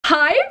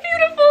Hi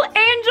beautiful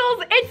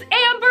angels, it's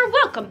Amber.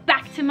 Welcome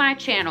back to my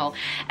channel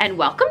and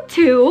welcome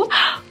to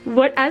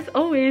what as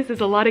always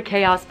is a lot of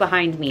chaos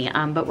behind me,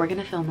 but we're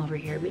gonna film over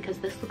here because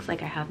this looks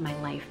like I have my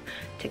life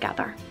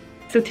together.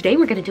 So today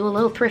we're gonna do a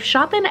little thrift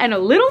shopping and a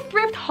little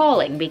thrift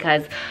hauling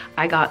because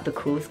I got the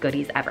coolest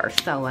goodies ever.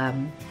 So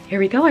here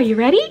we go, are you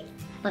ready?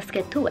 Let's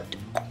get to it.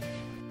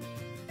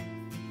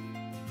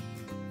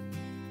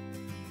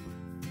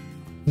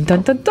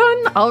 Dun dun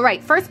dun! All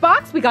right, first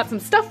box, we got some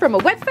stuff from a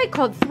website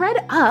called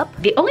Thrift.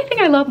 The only thing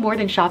I love more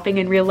than shopping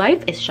in real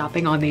life is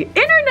shopping on the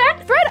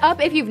internet.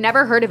 Thrift, if you've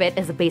never heard of it,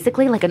 is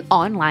basically like an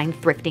online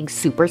thrifting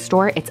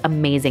superstore. It's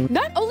amazing.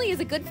 Not only is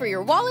it good for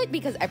your wallet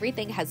because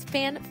everything has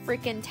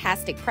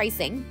fan-freaking-tastic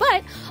pricing,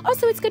 but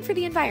also it's good for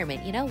the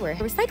environment. You know, we're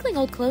recycling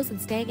old clothes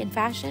and staying in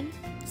fashion.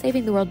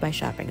 Saving the world by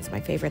shopping is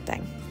my favorite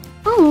thing.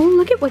 Oh,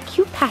 look at what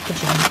cute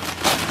packaging.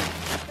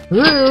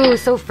 Ooh,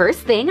 so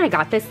first thing, I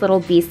got this little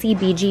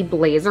BCBG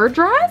blazer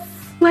dress.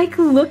 Like,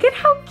 look at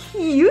how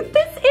cute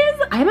this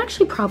is. I'm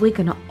actually probably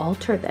gonna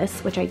alter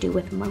this, which I do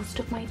with most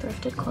of my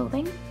thrifted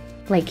clothing.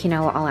 Like, you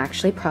know, I'll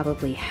actually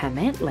probably hem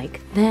it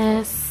like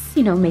this,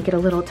 you know, make it a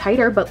little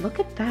tighter, but look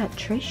at that,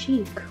 très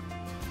chic.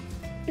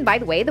 And by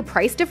the way, the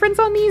price difference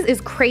on these is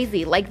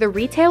crazy. Like the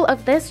retail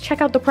of this, check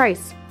out the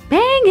price.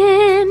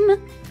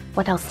 Bangin'.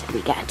 What else did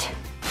we get?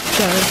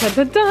 Dun, dun,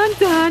 dun, dun,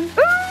 dun.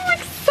 Ooh,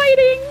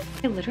 exciting.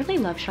 I literally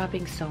love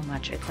shopping so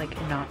much, it's like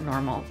not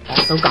normal.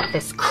 Also got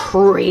this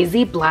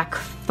crazy black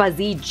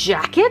fuzzy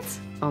jacket.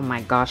 Oh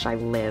my gosh, I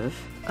live.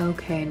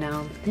 Okay,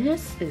 now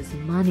this is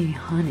money,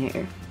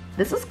 honey.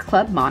 This is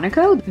Club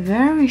Monaco.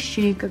 Very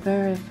chic,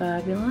 very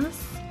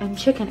fabulous, and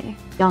chickeny.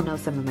 Y'all know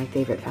some of my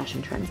favorite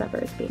fashion trends ever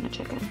is being a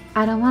chicken.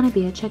 I don't want to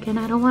be a chicken,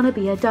 I don't want to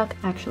be a duck.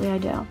 Actually, I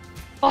do.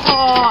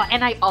 Oh,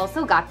 and I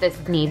also got this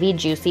navy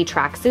juicy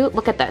tracksuit.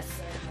 Look at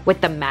this, with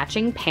the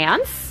matching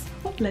pants.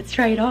 Let's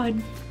try it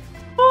on.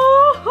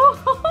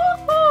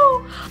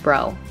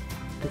 Bro,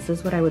 this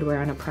is what I would wear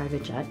on a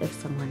private jet if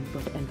someone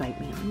would invite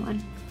me on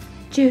one.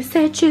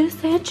 Juicy,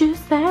 juicy,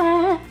 juicy.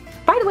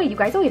 By the way, you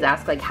guys always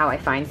ask like how I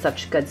find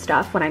such good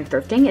stuff when I'm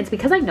thrifting. It's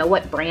because I know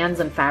what brands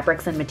and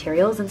fabrics and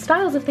materials and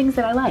styles of things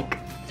that I like.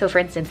 So for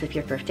instance, if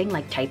you're thrifting,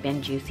 like type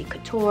in Juicy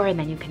Couture and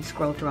then you can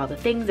scroll through all the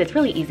things. It's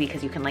really easy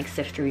because you can like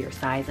sift through your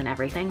size and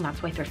everything.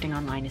 That's why thrifting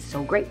online is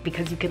so great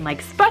because you can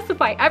like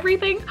specify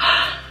everything.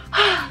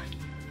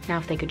 Now,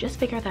 if they could just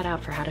figure that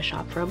out for how to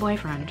shop for a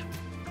boyfriend.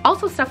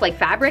 Also stuff like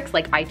fabrics,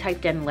 like I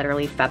typed in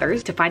literally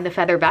feathers to find the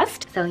feather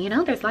vest. So, you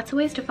know, there's lots of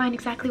ways to find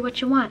exactly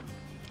what you want.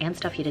 And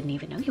stuff you didn't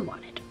even know you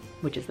wanted,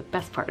 which is the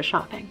best part of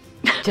shopping.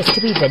 Just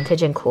to be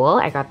vintage and cool,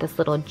 I got this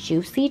little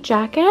juicy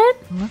jacket.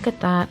 Look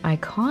at that,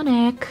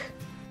 iconic.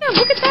 Yeah,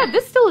 look at that,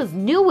 this still is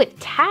new with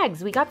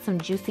tags. We got some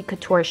Juicy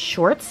Couture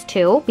shorts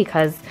too,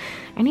 because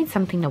I need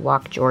something to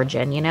walk George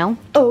in, you know?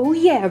 Oh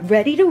yeah,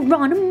 ready to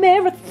run a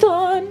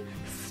marathon.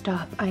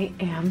 Stop, I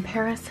am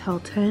Paris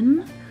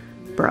Hilton.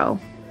 Bro,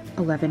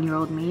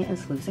 11-year-old me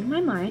is losing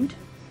my mind.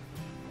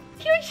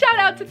 Huge shout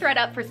out to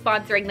ThredUp for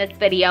sponsoring this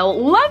video.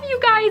 Love you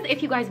guys.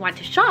 If you guys want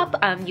to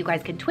shop, you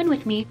guys can twin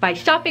with me by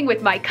shopping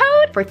with my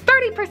code for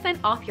 30%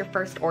 off your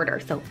first order.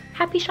 So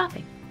happy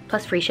shopping.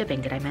 Plus free shipping,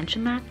 did I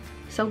mention that?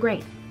 So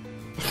great.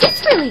 This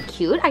is really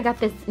cute. I got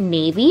this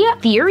navy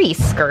theory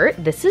skirt.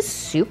 This is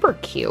super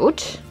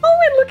cute. Oh,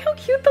 and look how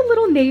cute the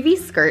little navy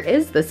skirt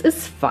is. This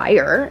is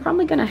fire.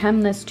 Probably gonna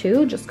hem this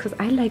too, just cause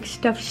I like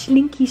stuff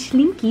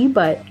slinky,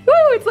 but woo,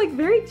 it's like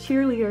very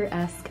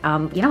cheerleader-esque.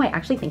 You know, I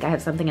actually think I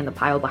have something in the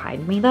pile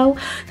behind me though,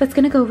 that's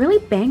gonna go really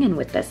banging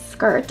with this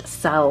skirt.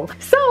 So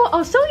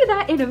I'll show you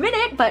that in a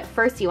minute, but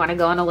first you wanna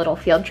go on a little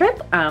field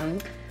trip.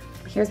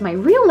 Here's my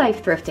real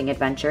life thrifting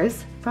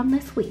adventures from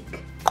this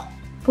week.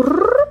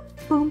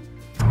 Boom.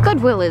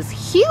 Goodwill is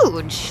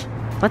huge.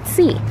 Let's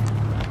see.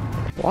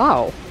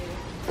 Wow.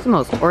 It's the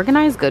most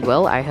organized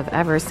Goodwill I have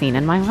ever seen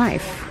in my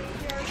life.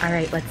 All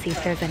right, let's see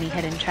if there's any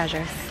hidden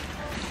treasures.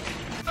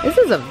 This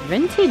is a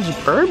vintage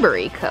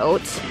Burberry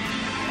coat.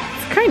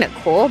 It's kind of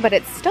cool, but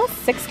it's still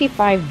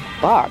 65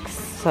 bucks,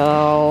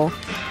 so...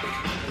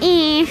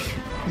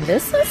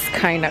 This is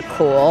kind of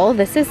cool.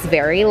 This is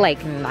very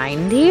like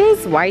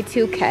 90s,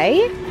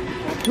 Y2K.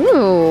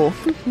 Ooh.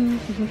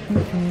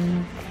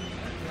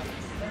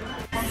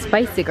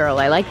 Spicy girl,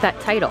 I like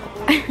that title.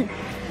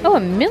 Oh,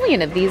 1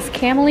 million of these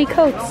camel-y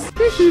coats.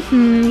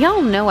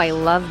 Y'all know I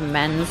love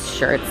men's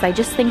shirts. I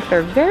just think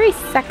they're very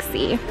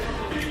sexy.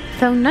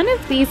 So none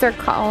of these are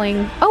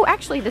calling... Oh,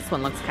 actually this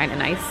one looks kind of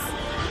nice.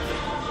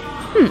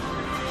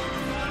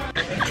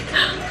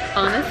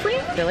 Honestly,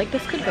 I feel like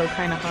this could go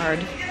kind of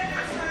hard.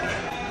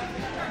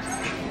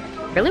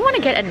 Really want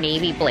to get a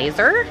navy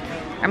blazer?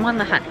 I'm on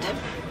the hunt.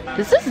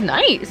 This is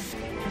nice.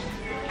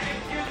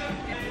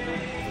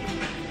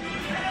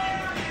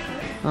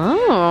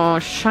 Oh,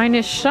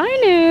 shiny,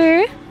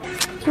 shiny.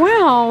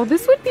 Wow,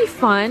 this would be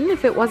fun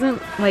if it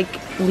wasn't like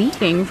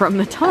leaking from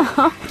the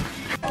top.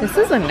 This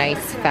is a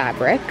nice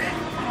fabric.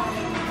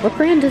 What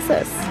brand is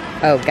this?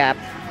 Oh, Gap.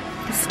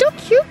 It's still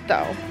cute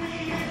though.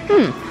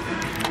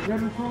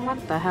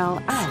 What the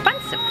hell? Oh.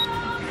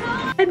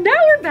 Expensive. And now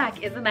we're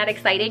back. Isn't that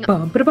exciting?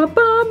 Bum, ba, bum,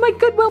 bum, my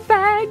Goodwill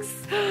bags.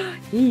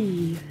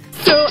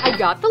 So I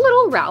got the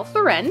little Ralph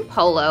Lauren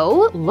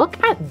polo. Look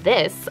at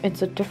this.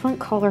 It's a different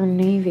color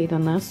navy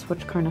than this,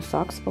 which kind of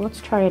sucks, but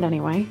let's try it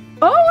anyway.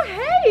 Oh,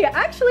 hey,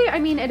 actually, I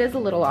mean, it is a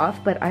little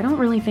off, but I don't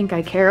really think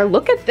I care.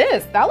 Look at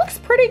this. That looks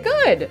pretty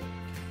good.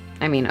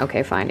 I mean,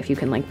 okay, fine. If you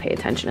can like pay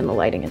attention in the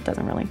lighting, it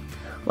doesn't really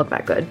look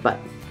that good, but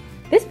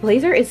this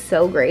blazer is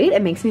so great.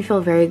 It makes me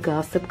feel very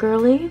gossip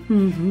girly.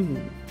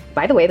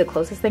 By the way, the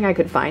closest thing I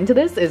could find to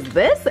this is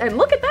this, and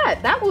look at that.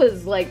 That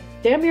was like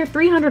damn near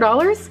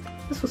 $300.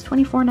 This was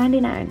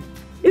 $24.99.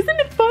 Isn't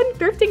it fun?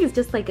 Thrifting is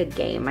just like a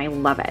game. I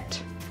love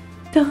it.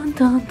 Dun,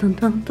 dun, dun,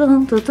 dun,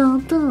 dun, dun,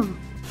 dun, dun.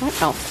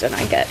 What else did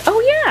I get?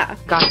 Oh yeah,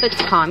 got the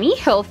Tommy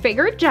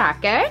Hilfiger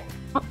jacket.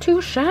 Not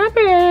too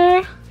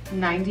shabby.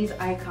 90s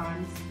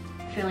icons,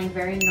 feeling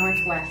very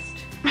Northwest.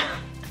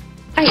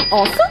 I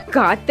also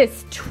got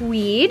this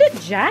tweed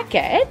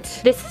jacket.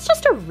 This is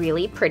just a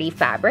really pretty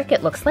fabric.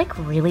 It looks like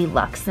really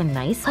luxe and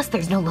nice. Plus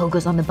there's no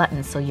logos on the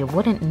buttons, so you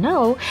wouldn't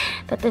know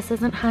that this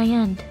isn't high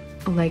end.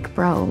 Like,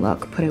 bro,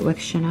 look, put it with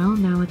Chanel,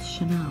 now it's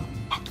Chanel.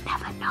 You'd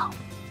never know.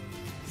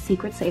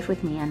 Secret safe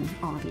with me and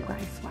all of you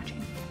guys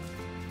watching.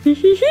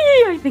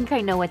 I think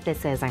I know what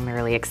this is. I'm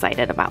really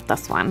excited about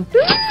this one. Ooh,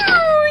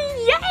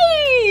 yay!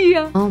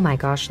 Oh my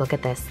gosh, look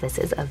at this. This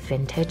is a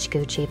vintage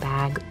Gucci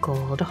bag,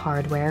 gold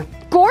hardware.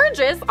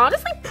 Gorgeous,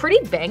 honestly pretty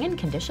banging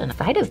condition.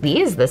 Side of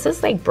these, this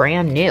is like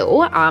brand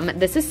new.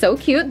 This is so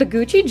cute, the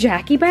Gucci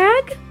Jackie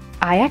bag.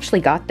 I actually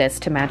got this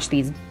to match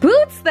these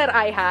boots that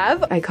I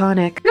have.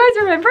 Iconic. You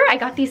guys remember? I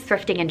got these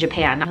thrifting in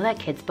Japan. You know that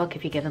kid's book,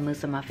 If You Give a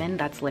Moose a Muffin?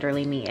 That's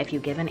literally me. If you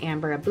give an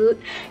Amber a boot,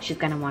 she's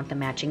gonna want the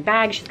matching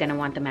bag, she's gonna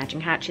want the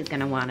matching hat, she's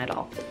gonna want it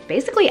all.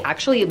 Basically,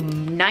 actually,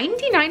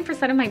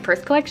 99% of my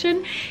purse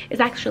collection is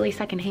actually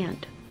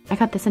secondhand. I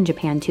got this in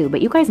Japan too,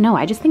 but you guys know,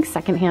 I just think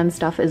secondhand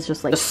stuff is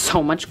just like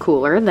so much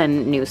cooler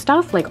than new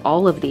stuff. Like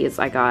all of these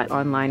I got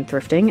online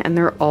thrifting and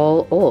they're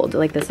all old.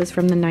 Like this is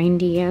from the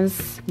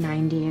 90s,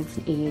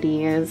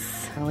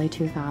 80s, early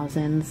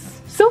 2000s.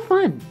 So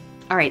fun.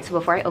 All right, so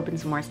before I open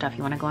some more stuff,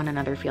 you wanna go on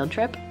another field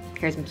trip?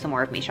 Here's some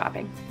more of me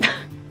shopping.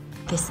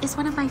 This is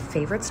one of my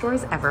favorite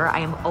stores ever. I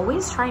am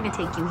always trying to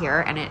take you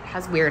here and it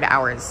has weird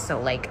hours, so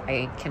like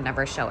I can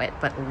never show it,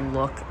 but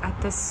look at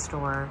this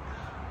store.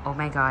 Oh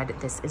my God,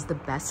 this is the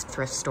best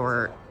thrift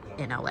store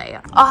in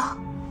LA. Oh,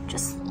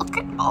 just look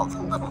at all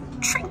the little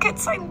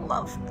trinkets. I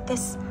love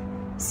this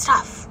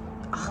stuff.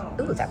 Oh,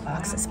 ooh, that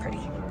box is pretty.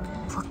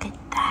 Look at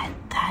that,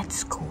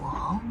 that's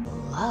cool.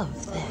 Love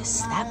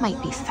this. That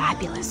might be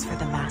fabulous for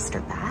the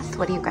master bath.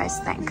 What do you guys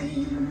think?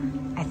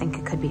 I think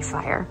it could be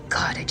fire.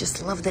 God, I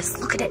just love this.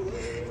 Look at it.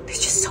 There's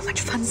just so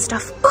much fun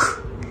stuff.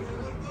 Ooh.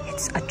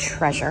 It's a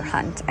treasure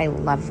hunt. I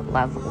love,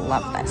 love,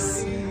 love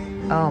this.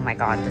 Oh my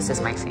God, this is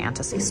my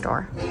fantasy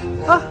store.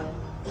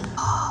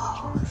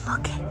 Oh,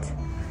 look it.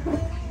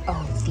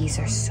 Oh, these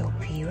are so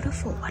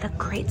beautiful. What a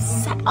great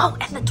set. Oh,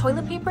 and the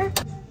toilet paper.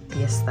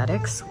 The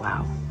aesthetics,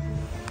 wow.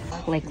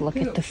 Like, look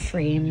at the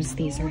frames.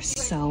 These are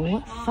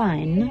so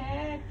fun.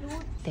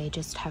 They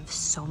just have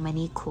so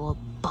many cool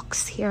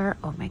books here.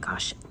 Oh my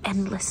gosh,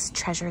 endless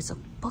treasures of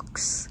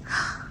books.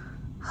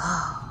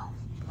 Oh,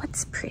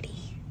 what's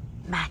pretty?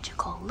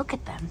 Magical, look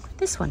at them.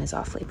 This one is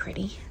awfully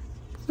pretty.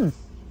 Ooh.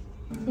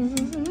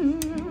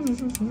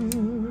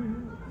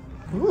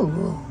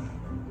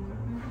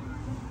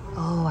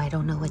 Oh, I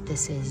don't know what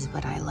this is,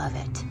 but I love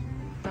it.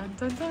 Dun,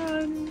 dun,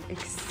 dun.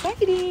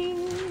 Exciting.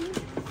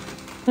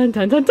 Dun,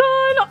 dun, dun,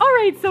 dun. All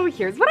right, so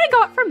here's what I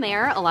got from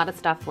there. A lot of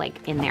stuff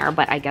like in there,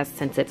 but I guess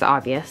since it's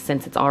obvious,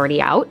 since it's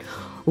already out,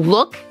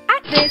 look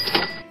at this.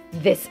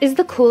 This is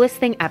the coolest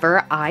thing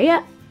ever.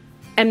 I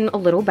am a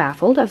little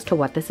baffled as to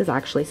what this is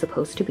actually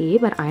supposed to be,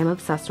 but I am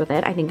obsessed with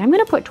it. I think I'm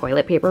gonna put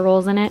toilet paper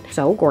rolls in it.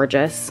 So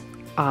gorgeous.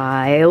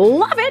 I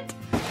love it.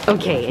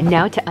 Okay, and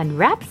now to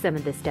unwrap some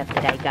of the stuff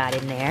that I got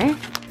in there.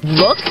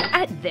 Look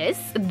at this.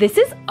 This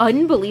is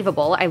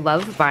unbelievable. I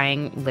love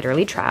buying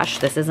literally trash.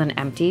 This is an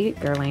empty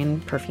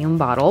Guerlain perfume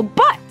bottle,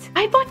 but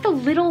I bought the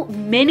little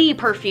mini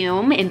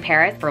perfume in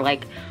Paris for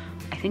like,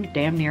 I think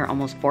damn near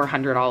almost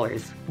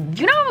 $400.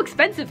 Do you know how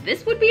expensive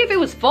this would be if it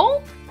was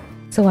full?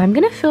 So I'm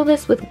gonna fill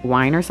this with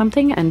wine or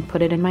something and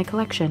put it in my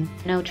collection.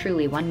 No,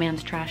 truly, one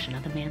man's trash,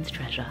 another man's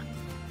treasure.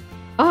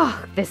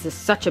 Oh, this is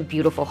such a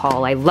beautiful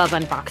haul. I love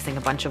unboxing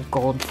a bunch of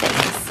gold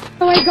things.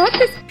 So I got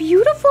this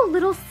beautiful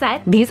little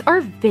set. These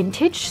are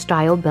vintage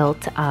style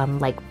built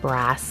like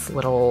brass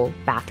little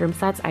bathroom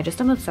sets. I just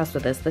am obsessed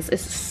with this. This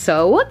is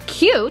so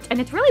cute and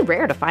it's really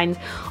rare to find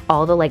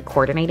all the like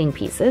coordinating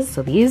pieces.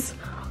 So these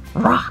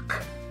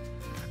rock.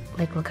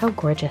 Like, look how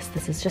gorgeous.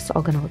 This is just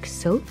all gonna look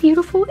so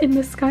beautiful in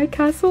the sky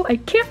castle. I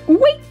can't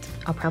wait.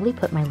 I'll probably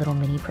put my little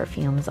mini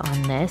perfumes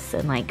on this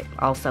and like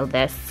also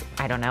this,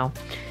 I don't know.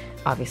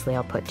 Obviously,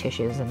 I'll put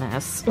tissues in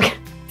this.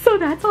 So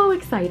that's all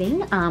exciting.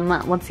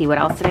 Let's see, what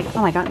else did I get?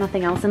 Oh, I got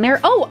nothing else in there.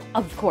 Oh,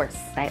 of course.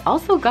 I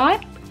also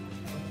got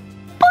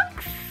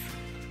books.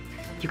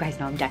 You guys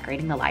know I'm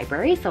decorating the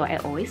library, so I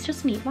always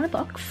just need more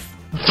books.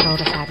 Look at all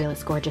the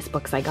fabulous, gorgeous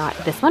books I got.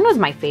 This one was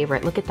my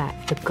favorite. Look at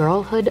that. The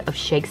Girlhood of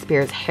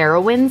Shakespeare's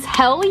Heroines.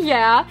 Hell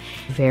yeah.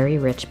 Very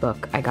rich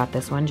book. I got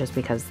this one just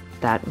because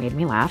that made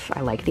me laugh.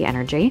 I like the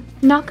energy.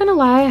 Not gonna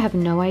lie, I have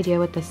no idea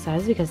what this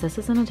says because this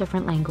is in a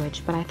different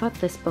language, but I thought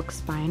this book's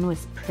spine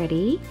was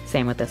pretty.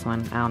 Same with this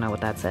one. I don't know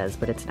what that says,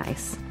 but it's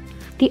nice.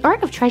 The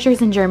Art of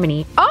Treasures in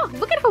Germany. Oh,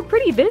 look at how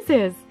pretty this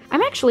is.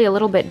 I'm actually a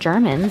little bit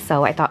German,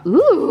 so I thought,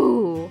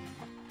 ooh.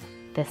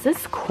 This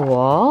is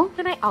cool.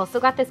 And I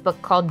also got this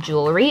book called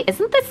Jewelry.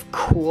 Isn't this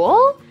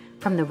cool?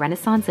 From the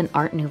Renaissance and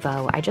Art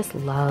Nouveau. I just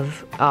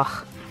love,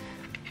 oh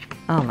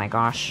my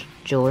gosh.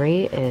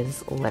 Jewelry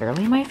is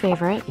literally my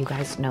favorite. You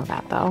guys know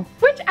that though.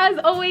 Which, as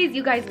always,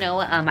 you guys know,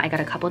 I got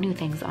a couple new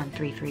things on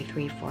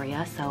 333 for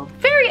you. So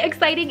very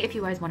exciting if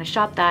you guys want to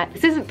shop that.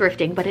 This isn't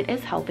thrifting, but it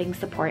is helping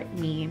support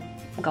me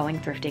going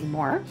thrifting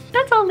more.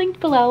 That's all linked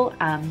below.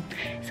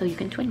 So you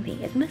can twin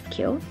me. Isn't this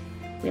cute?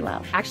 We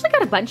love. I actually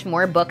got a bunch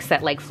more books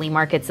at like flea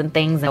markets and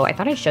things. So I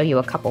thought I'd show you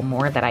a couple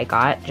more that I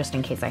got just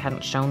in case I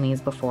hadn't shown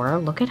these before.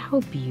 Look at how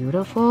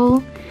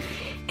beautiful.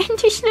 And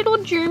this little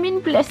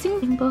German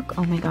blessing book.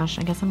 Oh my gosh,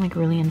 I guess I'm like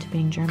really into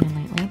being German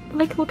lately.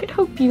 Like, look at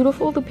how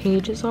beautiful the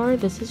pages are.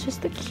 This is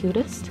just the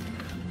cutest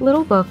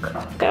little book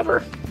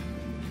ever.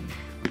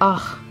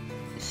 Oh,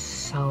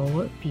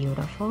 so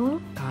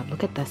beautiful. God,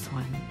 look at this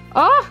one.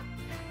 Oh,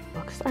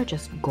 books are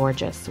just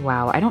gorgeous.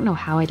 Wow, I don't know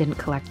how I didn't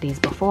collect these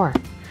before.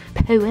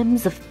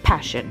 Poems of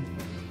Passion.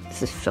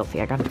 This is filthy,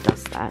 I gotta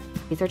dust that.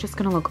 These are just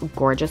gonna look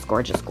gorgeous,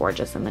 gorgeous,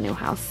 gorgeous in the new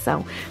house.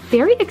 So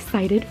very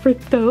excited for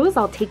those.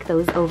 I'll take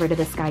those over to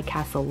the Sky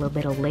Castle a little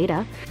bit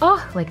later.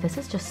 Oh, like this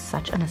is just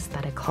such an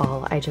aesthetic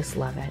haul. I just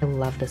love it. I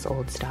love this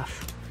old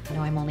stuff. I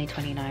know I'm only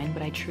 29,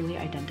 but I truly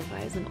identify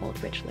as an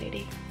old rich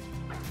lady.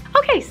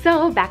 Okay,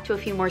 so back to a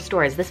few more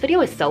stores. This video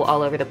is so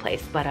all over the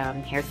place, but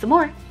here's some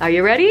more. Are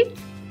you ready?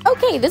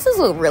 Okay, this is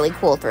a really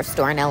cool thrift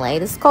store in LA.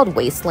 This is called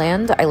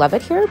Wasteland. I love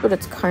it here, but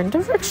it's kind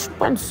of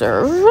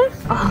expensive.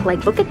 Oh,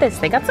 like look at this.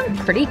 They got some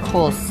pretty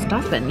cool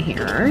stuff in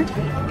here.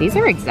 These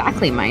are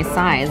exactly my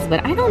size,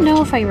 but I don't know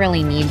if I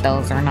really need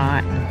those or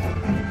not.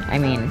 I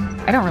mean,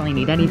 I don't really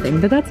need anything,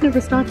 but that's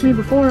never stopped me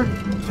before.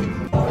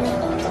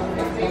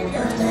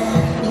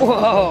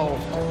 Whoa.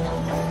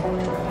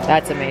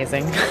 That's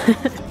amazing.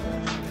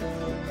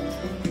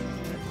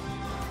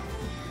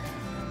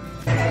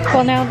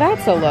 Well, now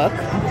that's a look.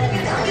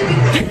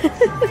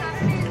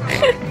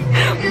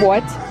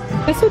 What?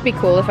 This would be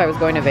cool if I was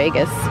going to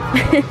Vegas.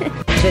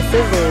 This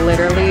is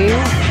literally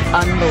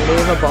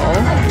unbelievable.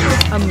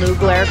 A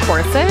Mugler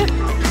corset,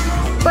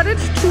 but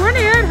it's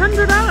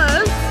 $2,800.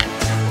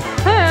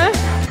 Huh?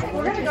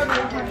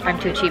 I'm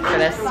too cheap for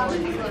this.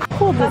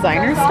 Cool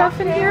designer stuff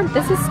in here.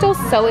 This is still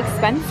so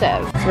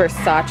expensive. It's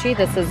Versace.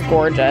 This is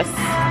gorgeous.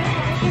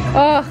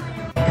 Oh,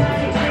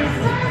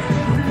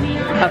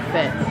 a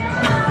fit.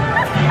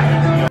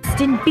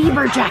 Justin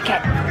Bieber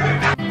jacket.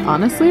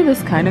 Honestly,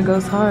 this kind of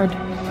goes hard.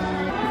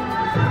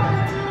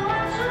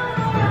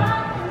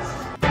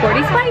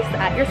 Sporty Spice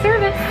at your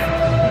service.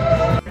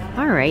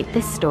 All right,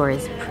 this store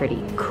is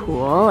pretty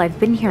cool. I've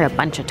been here a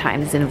bunch of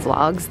times in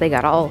vlogs. They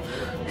got all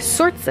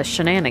sorts of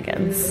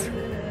shenanigans.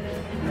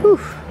 Whew.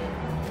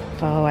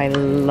 Oh, I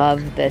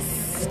love this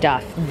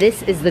stuff.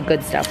 This is the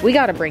good stuff. We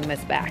gotta bring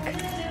this back.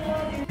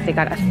 They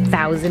got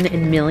 1,000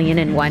 and million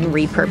and one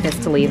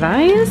repurposed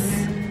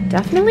Levi's.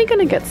 Definitely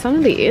gonna get some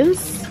of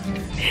these.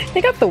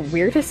 They got the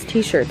weirdest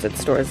t-shirts at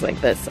stores like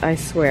this. I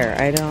swear,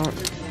 I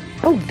don't...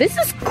 Oh, this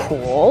is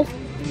cool.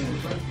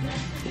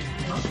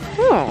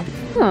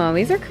 Oh,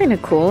 these are kind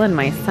of cool in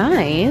my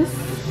size.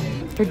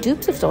 They're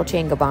dupes of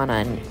Dolce &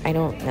 Gabbana, and I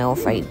don't know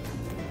if I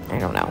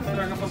don't know.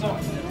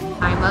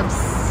 I'm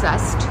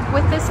obsessed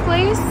with this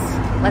place.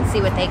 Let's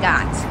see what they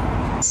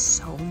got.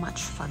 So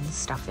much fun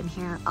stuff in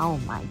here. Oh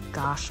my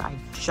gosh,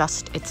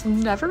 it's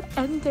never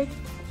ending.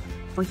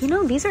 Well, you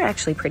know, these are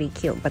actually pretty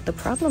cute, but the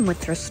problem with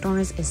thrift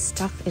stores is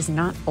stuff is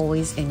not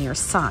always in your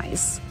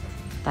size.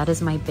 That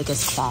is my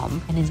biggest qualm,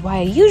 and is why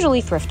I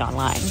usually thrift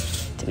online,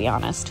 to be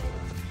honest.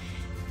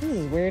 This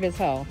is weird as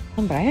hell.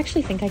 But I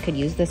actually think I could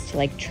use this to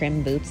like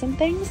trim boots and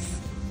things.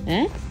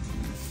 Eh?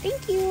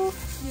 Thank you.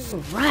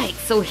 Right,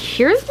 so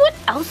here's what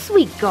else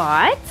we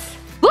got.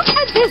 Look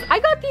at this. I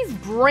got these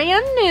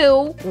brand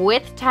new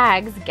with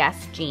tags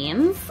Guess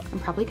jeans. I'm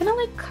probably gonna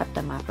like cut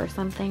them up or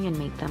something and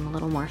make them a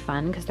little more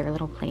fun because they're a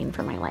little plain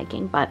for my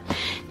liking, but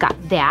got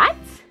that.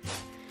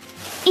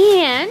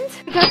 And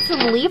I got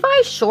some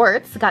Levi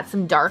shorts. Got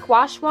some dark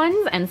wash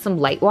ones and some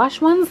light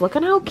wash ones. Look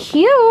at how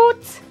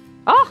cute.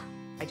 Oh,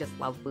 I just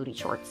love booty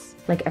shorts.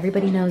 Like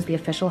everybody knows, the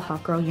official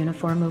hot girl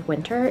uniform of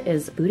winter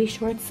is booty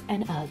shorts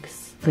and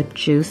Uggs. The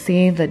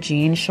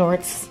jean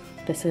shorts.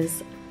 This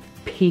is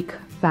peak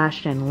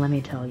fashion, let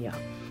me tell you.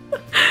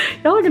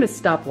 Y'all are gonna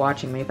stop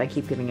watching me if I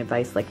keep giving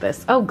advice like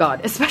this. Oh God,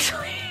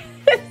 especially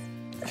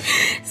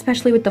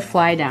with the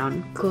fly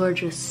down.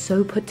 Gorgeous,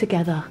 so put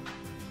together.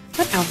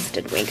 What else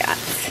did we get?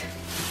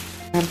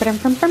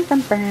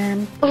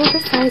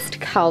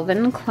 Oversized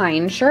Calvin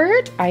Klein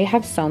shirt. I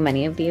have so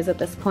many of these at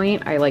this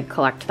point. I like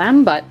collect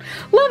them, but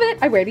love it.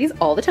 I wear these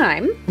all the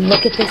time.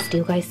 Look at this. Do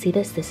you guys see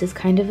this? This is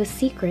kind of a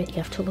secret. You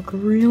have to look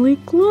really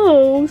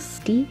close.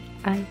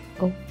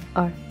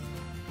 D-I-O-R.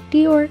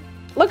 Dior.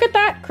 Look at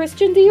that.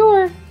 Christian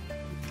Dior.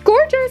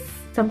 Gorgeous.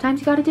 Sometimes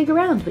you gotta dig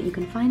around, but you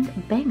can find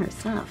banger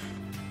stuff.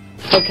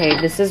 Okay,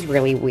 this is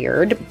really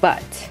weird,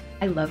 but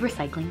I love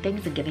recycling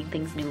things and giving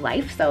things new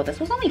life, so this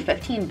was only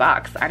 15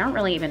 bucks. I don't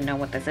really even know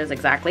what this is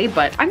exactly,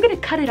 but I'm gonna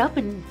cut it up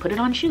and put it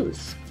on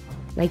shoes.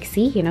 Like,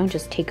 see, you know,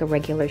 just take a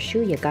regular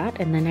shoe you got,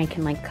 and then I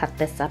can like cut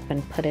this up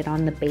and put it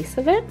on the base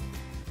of it.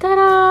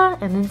 Ta-da!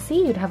 And then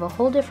see, you'd have a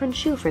whole different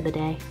shoe for the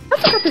day. I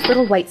also got this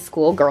little white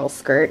schoolgirl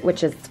skirt,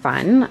 which is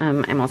fun.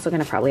 I'm also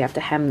gonna probably have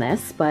to hem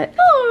this, but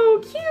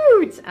oh,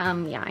 cute!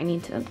 Yeah, I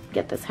need to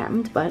get this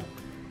hemmed, but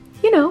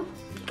you know,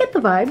 you get the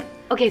vibe.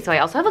 Okay, so I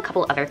also have a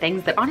couple other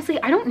things that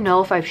honestly, I don't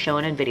know if I've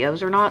shown in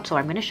videos or not, so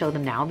I'm gonna show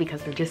them now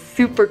because they're just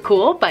super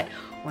cool, but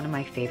one of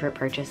my favorite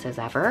purchases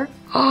ever.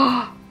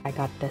 I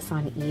got this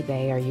on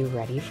eBay. Are you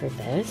ready for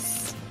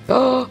this?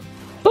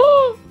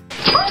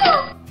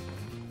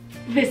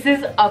 This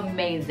is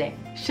amazing.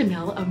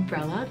 Chanel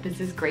umbrella. This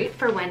is great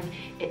for when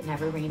it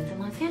never rains in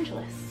Los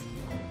Angeles.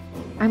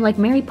 I'm like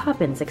Mary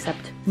Poppins,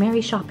 except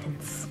Mary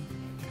Shoppins.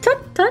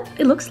 Tut tut,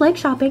 it looks like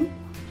shopping.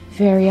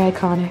 Very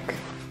iconic.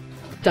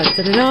 Dun,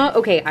 dun, dun, dun.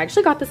 Okay, I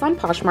actually got this on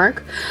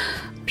Poshmark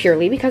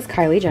purely because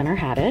Kylie Jenner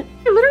had it.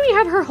 I literally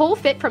have her whole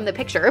fit from the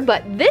picture,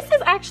 but this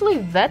is actually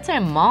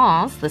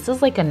Vetements. This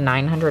is like a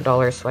 $900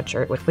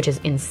 sweatshirt, which is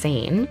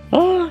insane.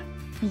 Oh,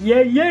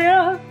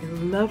 yeah. I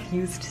love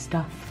used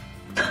stuff.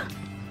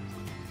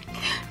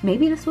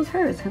 Maybe this was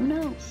hers, who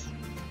knows?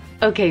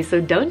 Okay,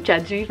 so don't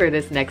judge me for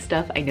this next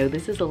stuff. I know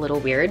this is a little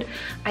weird.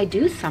 I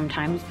do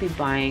sometimes be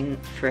buying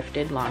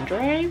thrifted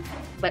lingerie,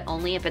 but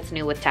only if it's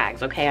new with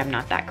tags, okay? I'm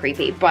not that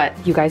creepy, but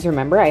you guys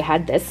remember I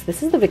had this.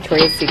 This is the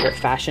Victoria's Secret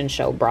fashion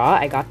show bra.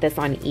 I got this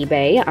on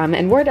eBay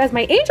and wore it as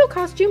my angel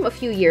costume a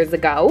few years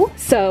ago.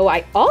 So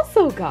I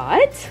also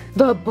got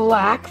the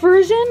black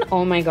version.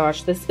 Oh my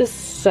gosh, this is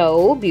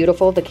so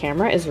beautiful. The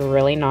camera is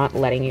really not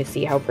letting you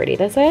see how pretty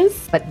this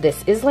is, but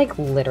this is like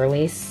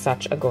literally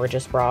such a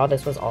gorgeous bra.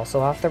 This was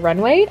also off the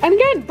runway. And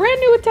again, brand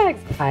new with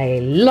tags. I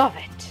love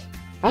it.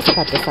 I also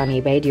got this on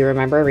eBay. Do you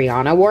remember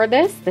Rihanna wore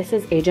this? This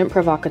is Agent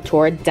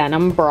Provocateur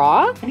denim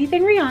bra.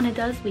 Anything Rihanna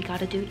does, we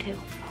gotta do too.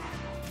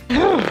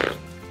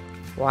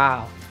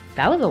 Wow,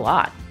 that was a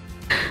lot.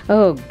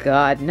 Oh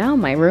God, now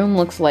my room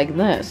looks like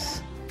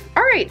this.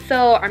 All right,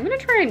 so I'm gonna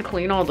try and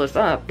clean all this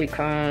up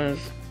because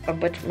a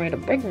bitch made a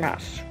big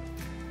mess.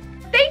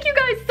 Thank you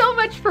guys so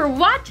much for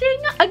watching.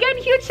 Again,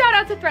 huge shout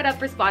out to ThredUp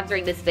for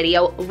sponsoring this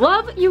video.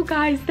 Love you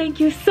guys.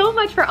 Thank you so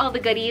much for all the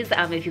goodies.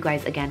 If you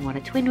guys, again,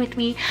 want to twin with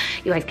me,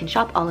 you guys can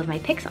shop all of my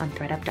picks on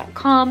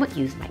thredup.com.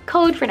 Use my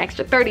code for an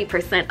extra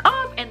 30%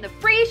 off and the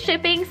free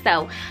shipping.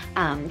 So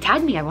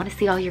tag me. I want to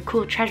see all your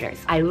cool treasures.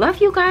 I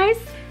love you guys.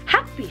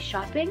 Happy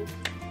shopping.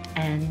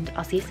 And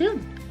I'll see you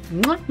soon.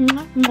 Mwah,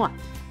 mwah, mwah.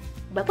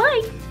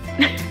 Bye-bye.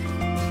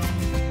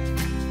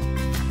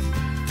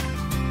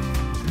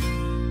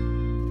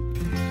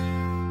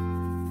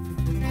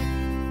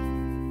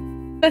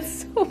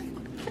 That's so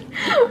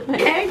funny.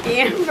 Heck,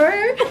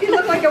 Amber. You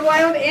look like a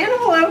wild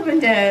animal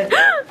opened it.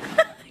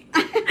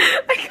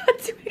 I got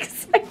too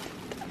excited.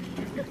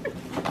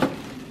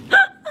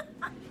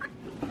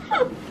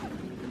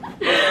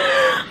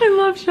 I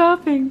love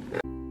shopping.